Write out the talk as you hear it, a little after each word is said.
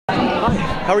Hi,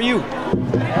 how are you?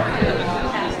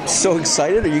 So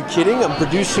excited, are you kidding? I'm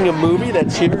producing a movie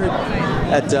that's here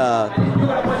at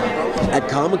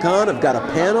Comic-Con. I've got a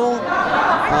panel.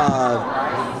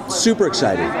 Super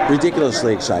excited,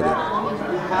 ridiculously excited.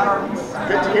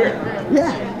 Good to hear.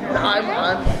 Yeah.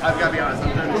 I've got to be honest,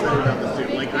 I'm kind of excited about this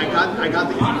too. Like, I got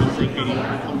the email saying, hey, do you want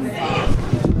to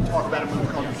come talk about a movie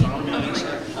called Zombie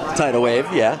Tidal Wave,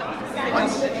 yeah. And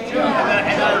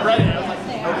then I read it, and I was like,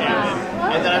 okay, I'm in.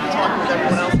 And then I've talked with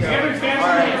everyone else there. All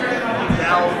right,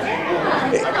 now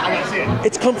I gotta see it.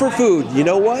 It's comfort food. You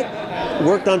know what?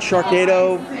 Worked on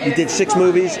Sharknado. We did 6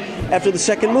 movies. After the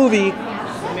second movie,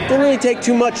 didn't really take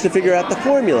too much to figure out the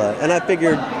formula. And I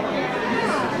figured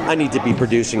I need to be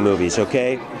producing movies,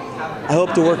 okay? I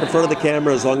hope to work in front of the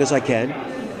camera as long as I can.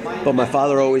 But my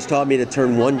father always taught me to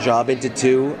turn one job into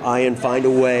 2, and find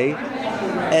a way.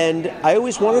 And I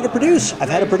always wanted to produce. I've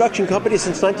had a production company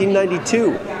since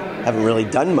 1992. Haven't really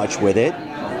done much with it.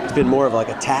 It's been more of like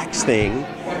a tax thing.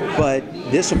 But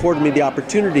this afforded me the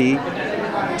opportunity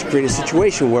to create a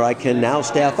situation where I can now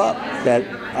staff up, that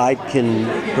I can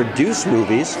produce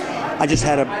movies. I just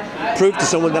had to prove to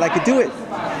someone that I could do it.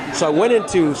 So I went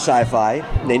into Syfy.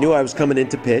 They knew I was coming in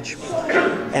to pitch.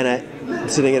 And I'm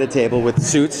sitting at a table with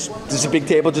suits. This is a big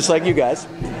table just like you guys.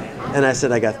 And I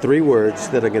said, I got 3 words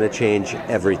that are going to change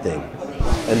everything.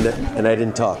 And I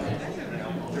didn't talk.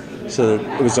 So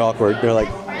it was awkward. They're like,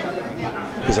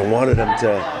 because I wanted them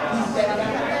to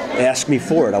ask me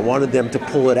for it. I wanted them to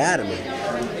pull it out of me.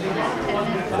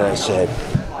 And I said,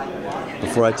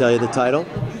 before I tell you the title,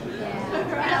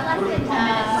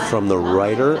 from the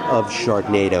writer of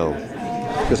Sharknado,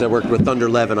 because I worked with Thunder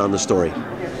Levin on the story.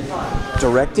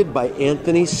 Directed by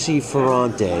Anthony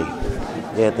Ciferante.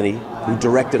 Anthony, who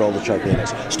directed all the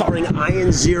Sharknadoes. Starring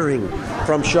Ian Ziering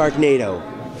from Sharknado.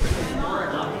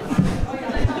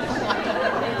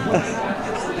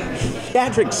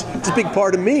 Theatrics, it's a big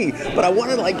part of me, but I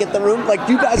wanted to get the room,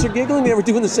 you guys are giggling, they were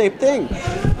doing the same thing.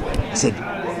 I said,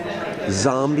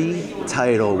 Zombie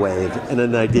Tidal Wave, and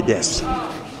then I did this.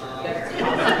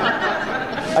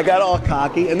 I got all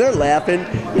cocky, and they're laughing.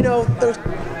 You know, there's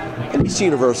NBC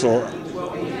Universal,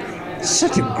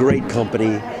 such a great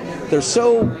company. They're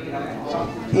so,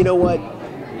 you know what,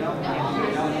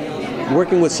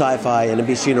 working with Syfy and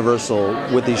NBC Universal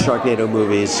with these Sharknado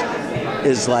movies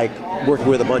is like working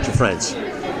with a bunch of friends,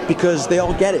 because they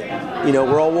all get it. You know,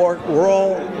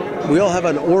 we all have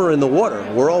an oar in the water.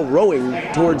 We're all rowing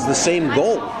towards the same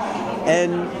goal.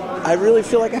 And I really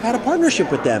feel like I've had a partnership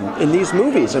with them in these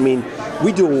movies. I mean,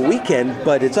 we do a weekend,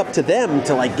 but it's up to them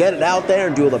to get it out there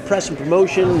and do all the press and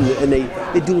promotion, and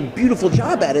they do a beautiful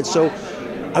job at it. So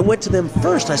I went to them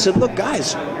first. I said, look,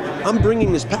 guys, I'm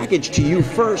bringing this package to you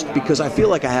first because I feel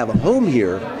like I have a home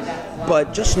here.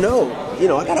 But just know, you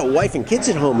know, I got a wife and kids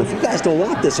at home. If you guys don't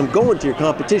want this, I'm going to your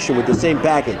competition with the same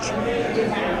package.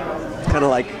 It's kind of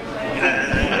like...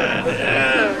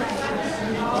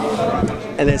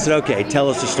 And they said, okay, tell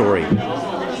us the story.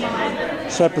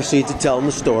 So I proceed to tell them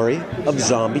the story of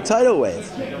Zombie Tidal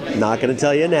Wave. Not going to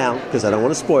tell you now, because I don't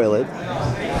want to spoil it.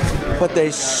 But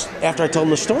after I told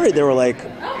them the story, they were like,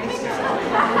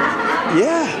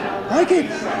 yeah, I like it.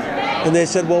 And they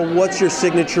said, well, what's your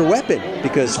signature weapon?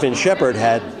 Because Finn Shepard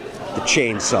had the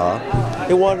chainsaw.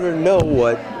 They wanted to know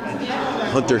what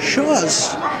Hunter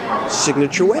Shaw's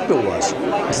signature weapon was.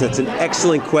 So that's an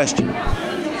excellent question.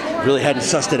 Really hadn't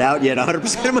sussed it out yet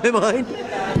 100% in my mind.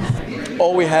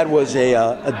 All we had was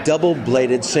a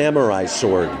double-bladed samurai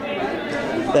sword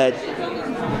that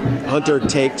Hunter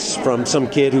takes from some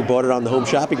kid who bought it on the Home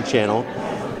Shopping Channel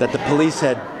that the police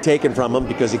had taken from him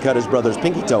because he cut his brother's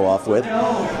pinky toe off with.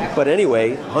 But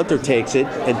anyway, Hunter takes it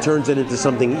and turns it into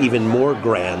something even more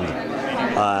grand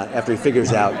after he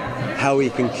figures out how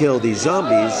he can kill these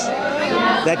zombies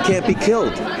that can't be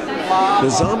killed. The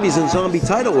zombies in Zombie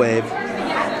Tidal Wave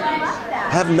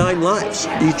have 9 lives.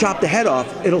 You chop the head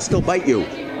off, it'll still bite you.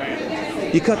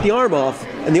 You cut the arm off,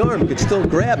 and the arm could still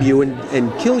grab you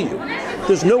and kill you.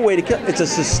 There's no way to kill. It's a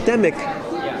systemic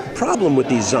problem with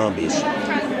these zombies.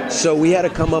 So we had to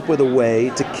come up with a way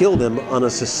to kill them on a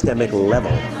systemic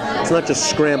level. It's not just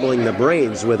scrambling the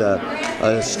brains with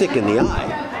a stick in the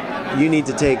eye. You need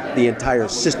to take the entire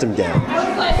system down.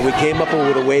 And we came up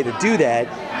with a way to do that.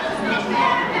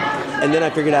 And then I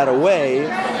figured out a way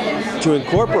to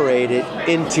incorporate it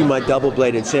into my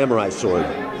double-bladed samurai sword.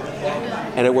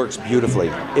 And it works beautifully.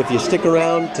 If you stick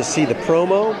around to see the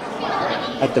promo,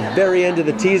 at the very end of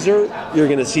the teaser, you're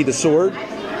going to see the sword,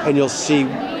 and you'll see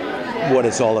what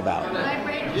it's all about.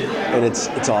 And it's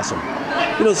awesome.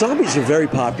 You know, zombies are very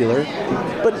popular,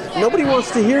 but nobody wants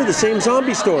to hear the same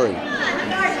zombie story.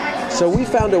 So we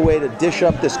found a way to dish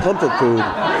up this comfort food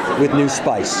with new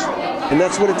spice. And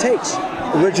that's what it takes.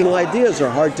 Original ideas are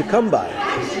hard to come by.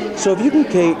 So if you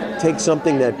can take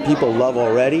something that people love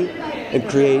already and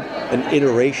create an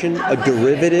iteration, a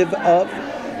derivative of,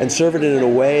 and serve it in a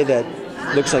way that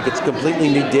looks like it's a completely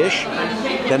new dish,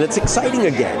 then it's exciting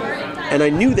again. And I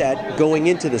knew that going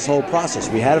into this whole process.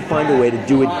 We had to find a way to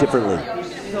do it differently.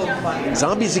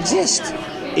 Zombies exist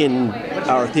in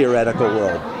our theoretical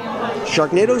world.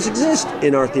 Sharknadoes exist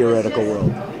in our theoretical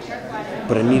world.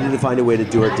 But I needed to find a way to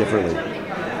do it differently.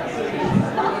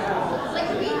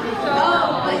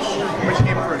 Which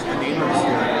came first, the name or the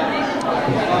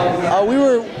story? We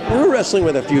were wrestling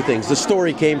with a few things. The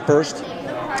story came first.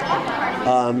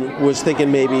 Was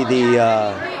thinking maybe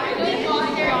the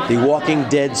Walking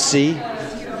Dead Sea,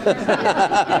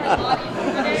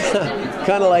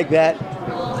 kind of like that.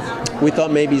 We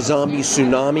thought maybe Zombie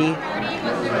Tsunami,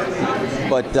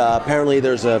 but apparently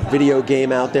there's a video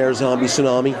game out there, Zombie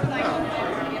Tsunami.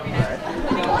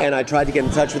 And I tried to get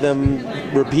in touch with them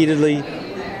repeatedly,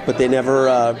 but they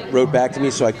never wrote back to me,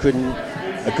 so I couldn't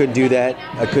do that.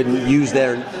 I couldn't use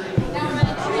their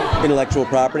intellectual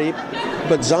property.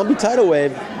 But Zombie Tidal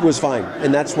Wave was fine,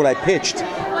 and that's what I pitched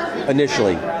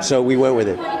initially. So we went with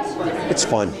it. It's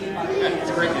fun. It's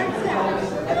a great name.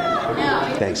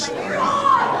 Thanks.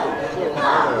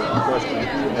 Question.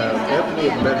 Anthony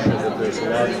had mentioned that there's a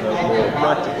lot of more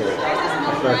practical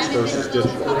effects versus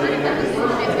digital.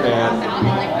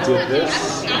 And did this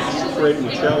create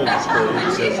any challenges for you?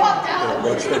 He says,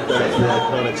 let's think back to the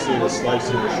iconic scene of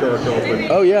slicing the shark open.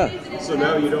 Oh, yeah. So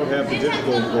now you don't have the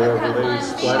digital gore where they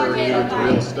splattering you with the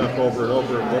real stuff over and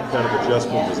over. And what kind of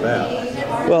adjustment was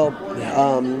that? Well,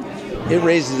 it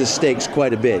raises the stakes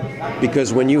quite a bit,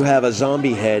 because when you have a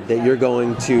zombie head that you're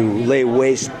going to lay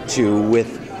waste to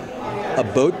with a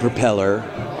boat propeller,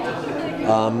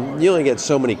 you only get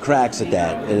so many cracks at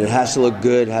that, and it has to look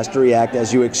good, has to react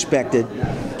as you expect it.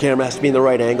 The camera has to be in the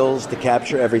right angles to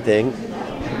capture everything.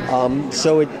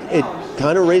 So it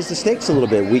kind of raised the stakes a little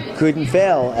bit. We couldn't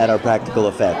fail at our practical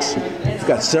effects. We've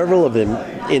got several of them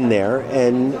in there,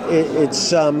 and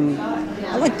it's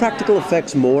I like practical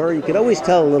effects more. You can always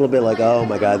tell a little bit like, oh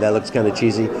my God, that looks kind of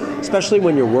cheesy, especially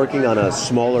when you're working on a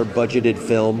smaller budgeted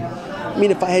film. I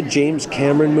mean, if I had James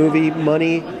Cameron movie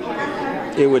money,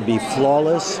 it would be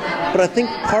flawless. But I think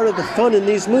part of the fun in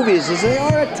these movies is they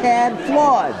are a tad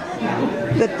flawed.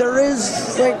 That there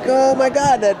is like, oh my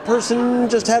God, that person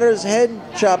just had his head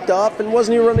chopped off and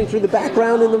wasn't even running through the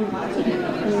background in the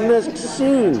next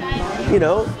scene. You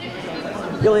know,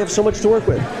 you only have so much to work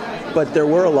with. But there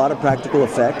were a lot of practical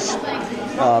effects,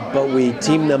 but we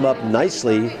teamed them up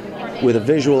nicely with a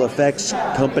visual effects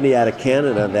company out of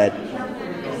Canada that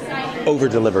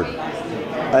over-delivered.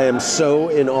 I am so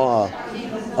in awe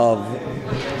of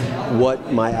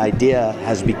what my idea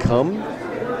has become,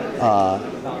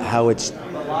 how it's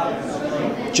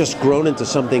just grown into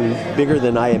something bigger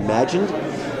than I imagined.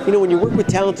 You know, when you work with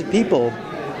talented people,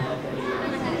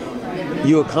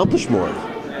 you accomplish more.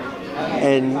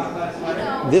 And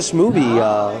this movie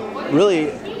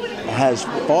really has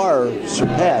far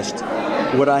surpassed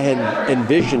what I had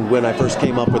envisioned when I first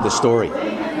came up with the story.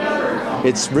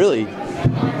 It's really,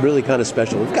 really kind of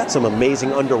special. We've got some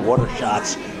amazing underwater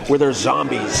shots where there's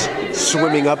zombies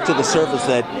swimming up to the surface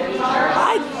that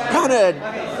I kind of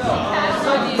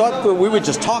thought that we would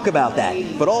just talk about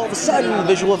that. But all of a sudden, the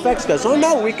visual effects goes, oh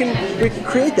no, we can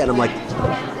create that. I'm like,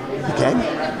 you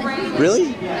can?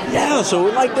 Really? Yeah, so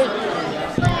we like that.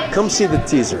 Come see the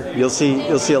teaser. You'll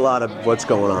see a lot of what's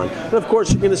going on. And of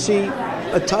course, you're going to see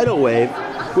a tidal wave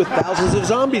with thousands of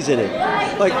zombies in it.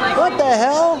 Like, what the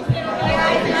hell?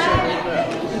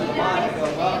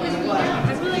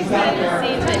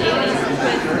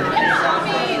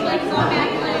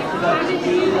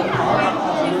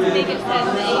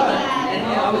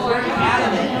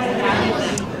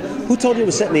 Who told you it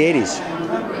was set in the 80s?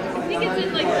 I think it's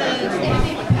in like the...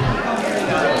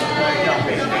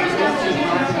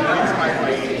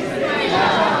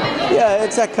 Yeah,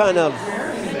 it's that kind of...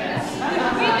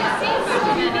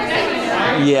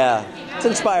 Yeah, it's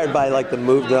inspired by like the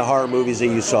horror movies that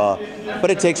you saw,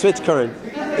 but it's current.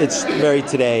 It's very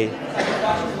today.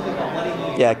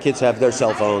 Yeah, kids have their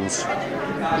cell phones.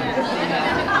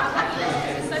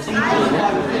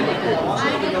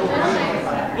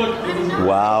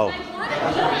 Wow,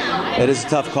 it is a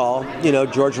tough call. You know,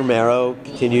 George Romero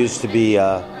continues to be,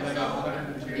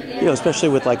 especially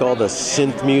with like all the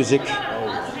synth music.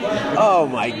 Oh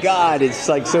my God, it's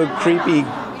like so creepy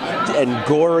and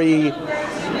gory.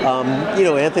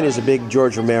 Anthony is a big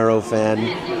George Romero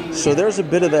fan, so there's a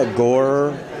bit of that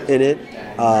gore in it.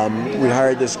 We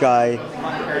hired this guy,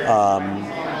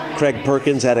 Craig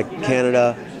Perkins out of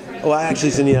Canada. Well, actually,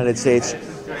 he's in the United States,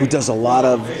 who does a lot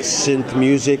of synth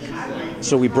music.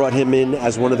 So we brought him in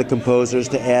as one of the composers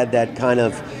to add that kind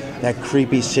of that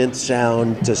creepy synth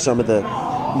sound to some of the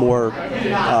more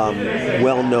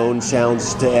well-known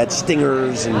sounds, to add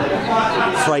stingers and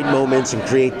fright moments and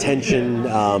create tension.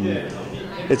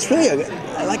 It's really,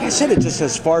 like I said, it just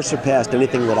has far surpassed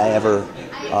anything that I ever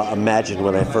imagined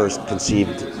when I first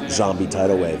conceived Zombie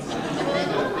Tidal Wave.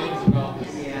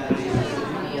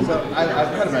 So I've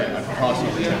kind of a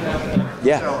crossover.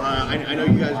 Yeah. So I know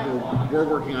you guys were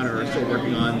working on, or are still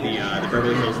working on the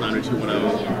Beverly Hills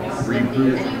 90210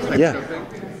 reboot type of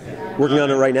thing. Working on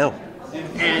it right now.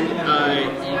 And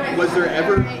was there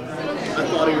ever a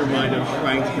thought in your mind of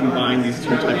trying to combine these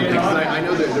two types of things? Because I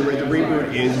know that the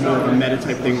reboot is more of a meta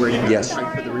type thing where you have to try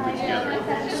to put the reboot together.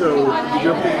 So did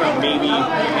you ever think about maybe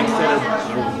instead of a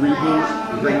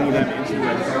reboot, bringing them into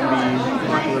a zombie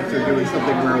apocalypse, or doing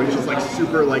something where it was just like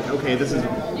super like, okay, this is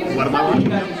what am I watching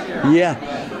now? Yeah.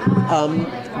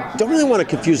 Don't really want to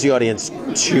confuse the audience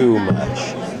too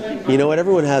much. You know what?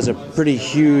 Everyone has a pretty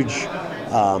huge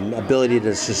ability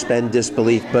to suspend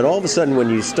disbelief, but all of a sudden when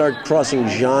you start crossing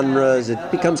genres, it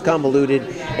becomes convoluted,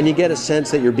 and you get a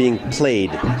sense that you're being played.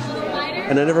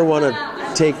 And I never want to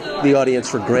take the audience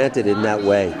for granted in that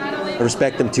way. I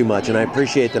respect them too much, and I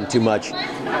appreciate them too much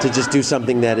to just do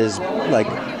something that is like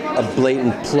a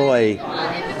blatant ploy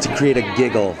to create a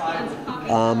giggle.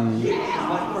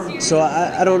 So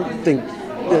I don't think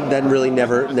that really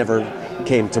never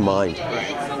came to mind.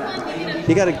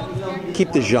 You got to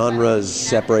keep the genres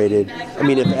separated. I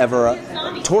mean, if ever,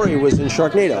 Tori was in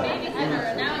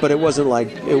Sharknado, but it wasn't like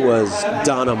it was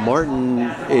Donna Martin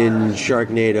in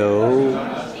Sharknado.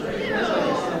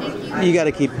 You got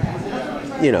to keep,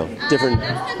 different.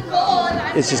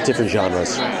 It's just different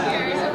genres.